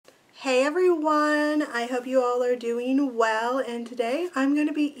Hey everyone, I hope you all are doing well, and today I'm going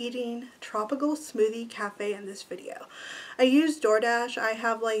to be eating Tropical Smoothie Cafe in this video. I use DoorDash. I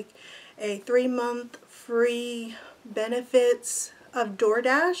have like a 3-month free benefits of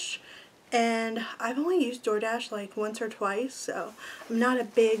DoorDash, and I've only used DoorDash like once or twice, so I'm not a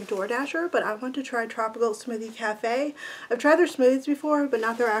big DoorDasher, but I want to try Tropical Smoothie Cafe. I've tried their smoothies before, but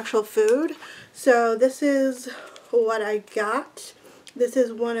not their actual food, so this is what I got. This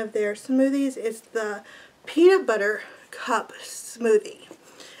is one of their smoothies. It's the peanut butter cup smoothie.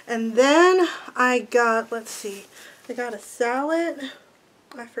 And then I got, let's see, I got a salad.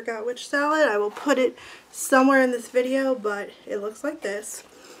 I forgot which salad. I will put it somewhere in this video, but it looks like this.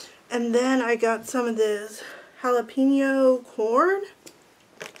 And then I got some of this jalapeno corn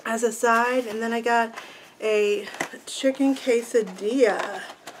as a side. And then I got a chicken quesadilla.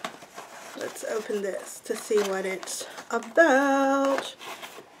 Let's open this to see what it's about.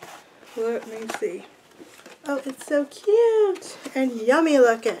 Let me see. Oh, it's so cute and yummy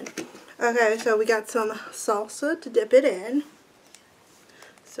looking. Okay, so we got some salsa to dip it in.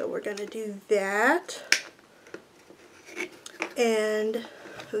 So we're going to do that. And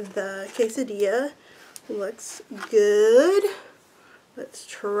the quesadilla looks good. Let's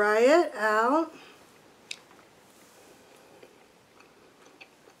try it out.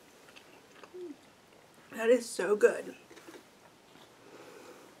 That is so good.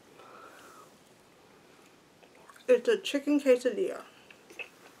 It's a chicken quesadilla.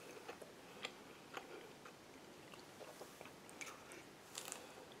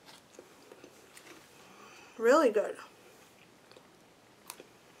 Really good.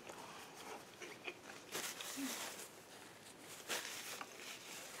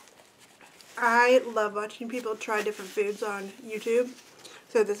 I love watching people try different foods on YouTube,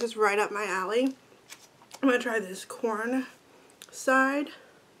 so this is right up my alley. I'm going to try this corn side.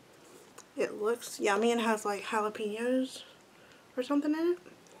 It looks yummy and has like jalapenos or something in it.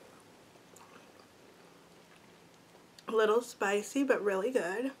 A little spicy, but really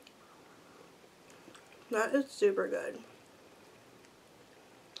good. That is super good.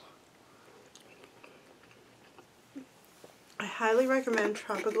 I highly recommend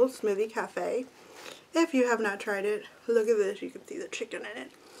Tropical Smoothie Cafe. If you have not tried it, look at this. You can see the chicken in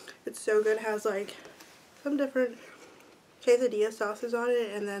it. It's so good. It has like some different quesadilla sauces on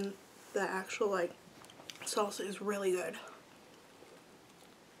it, and then the actual like salsa is really good.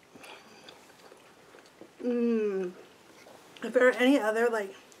 If there are any other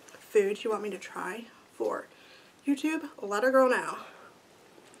like foods you want me to try for YouTube, let her go now.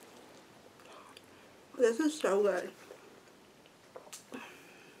 This is so good.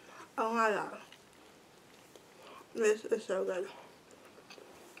 Oh my god. This is so good.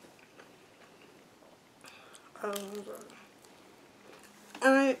 Oh my god.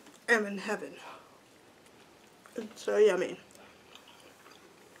 I am in heaven. It's so yummy.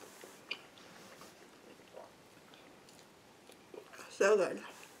 So good.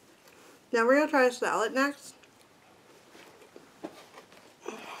 Now we're going to try a salad next.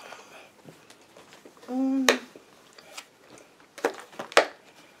 I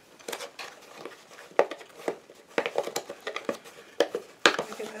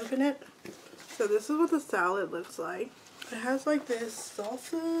can open it. So this is what the salad looks like. It has like this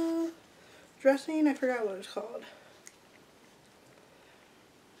salsa dressing. I forgot what it's called.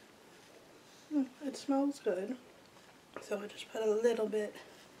 It smells good. So I just put a little bit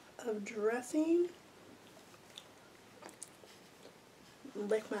of dressing.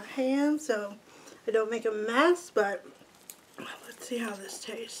 Lick my hands so I don't make a mess, but let's see how this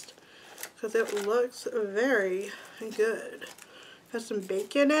tastes. Because it looks very good. Has some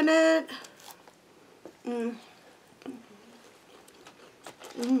bacon in it.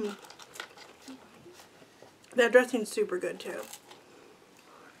 That dressing's super good too.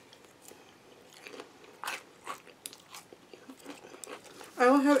 I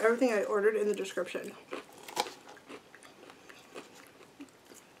will have everything I ordered in the description.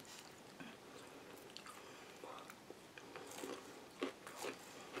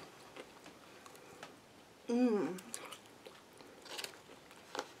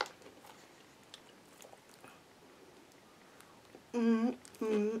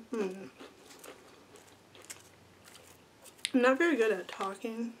 I'm not very good at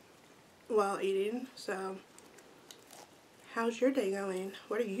talking while eating, so how's your day going?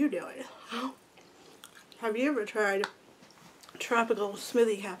 What are you doing? Have you ever tried Tropical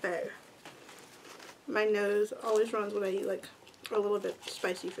Smoothie Cafe? My nose always runs when I eat like a little bit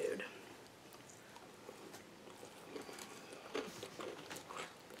spicy food.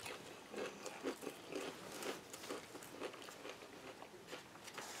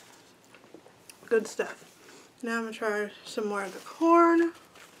 Good stuff. Now I'm going to try some more of the corn,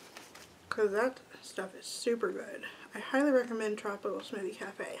 because that stuff is super good. I highly recommend Tropical Smoothie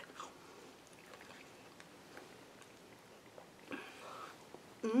Cafe.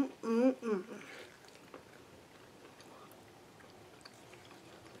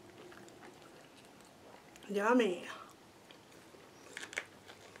 Yummy.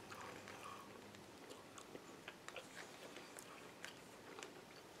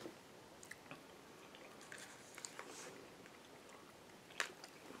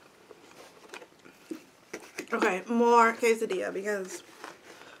 Okay, more quesadilla, because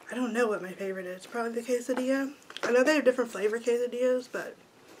I don't know what my favorite is. Probably the quesadilla. I know they have different flavor quesadillas, but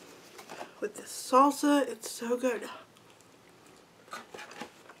with this salsa, it's so good.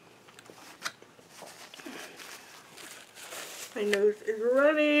 My nose is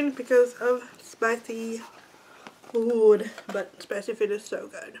running because of spicy food, but spicy food is so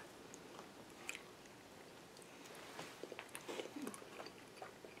good.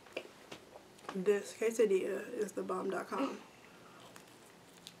 This quesadilla is the bomb.com.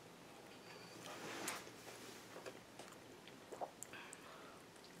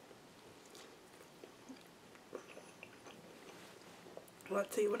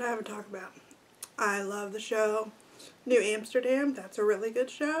 Let's see what I haven't talked about. I love the show New Amsterdam. That's a really good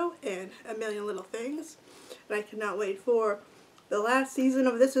show, and A Million Little Things. And I cannot wait for the last season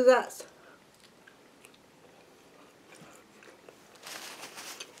of This Is Us.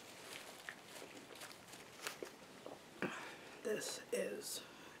 This is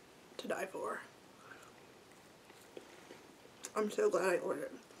to die for. I'm so glad I ordered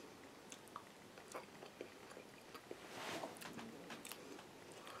it.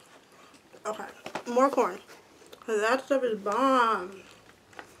 Okay, more corn. That stuff is bomb.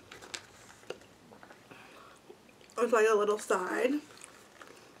 It's like a little side,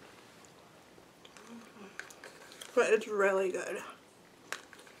 but it's really good.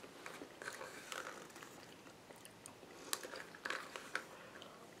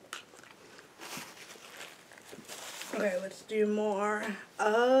 Okay, let's do more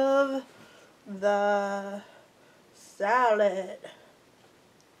of the salad.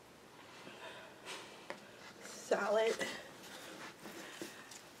 Salad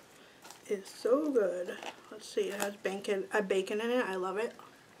is so good. Let's see, it has bacon in it. I love it.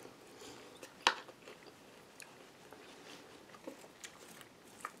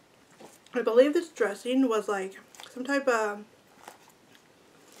 I believe this dressing was like some type of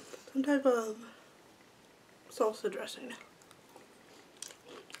salsa dressing,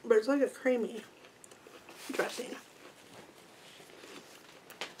 but it's like a creamy dressing.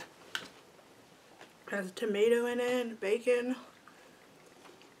 It has tomato in it, bacon.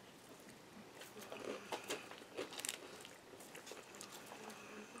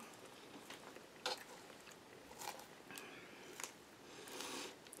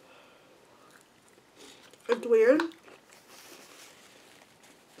 It's weird.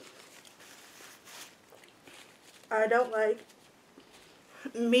 I don't like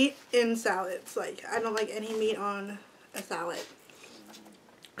meat in salads. Like, I don't like any meat on a salad,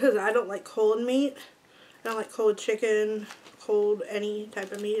 because I don't like cold meat. I don't like cold chicken, cold any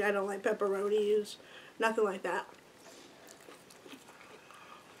type of meat. I don't like pepperonis, nothing like that.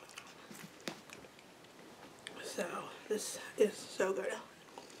 So, this is so good.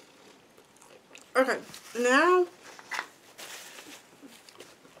 Okay, now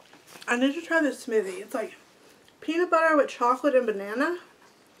I need to try this smoothie. It's like peanut butter with chocolate and banana.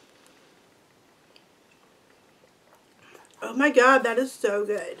 Oh my god, that is so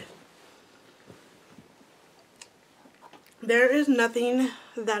good. There is nothing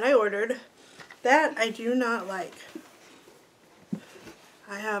that I ordered that I do not like.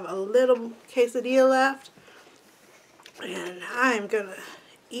 I have a little quesadilla left, and I'm gonna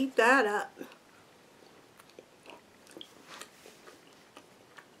eat that up.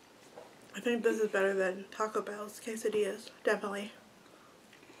 I think this is better than Taco Bell's quesadillas, definitely.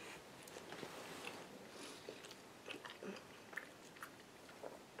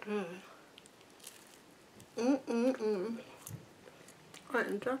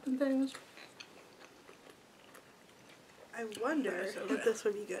 I'm dropping things. I wonder if this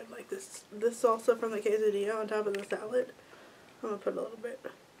would be good. Like this salsa from the quesadilla on top of the salad. I'm gonna put a little bit.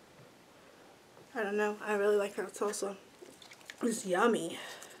 I don't know. I really like that salsa. It's yummy.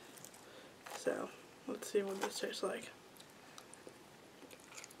 So let's see what this tastes like.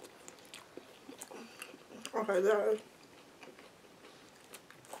 Okay,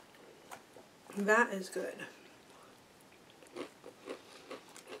 that is good.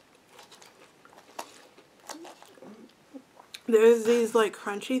 There's these like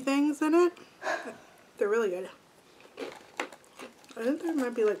crunchy things in it. They're really good. I think there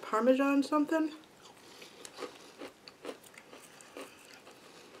might be like Parmesan something.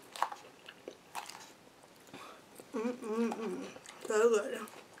 So good.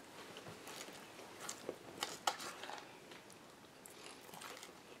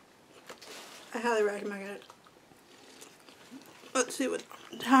 I highly recommend it. Let's see what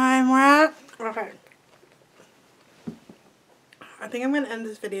time we're at. Okay. I think I'm going to end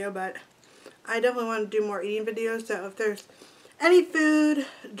this video, but I definitely want to do more eating videos, so if there's any food,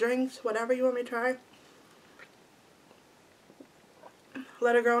 drinks, whatever you want me to try,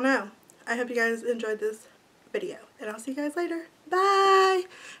 let a girl know. I hope you guys enjoyed this video, and I'll see you guys later. Bye!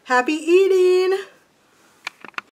 Happy eating!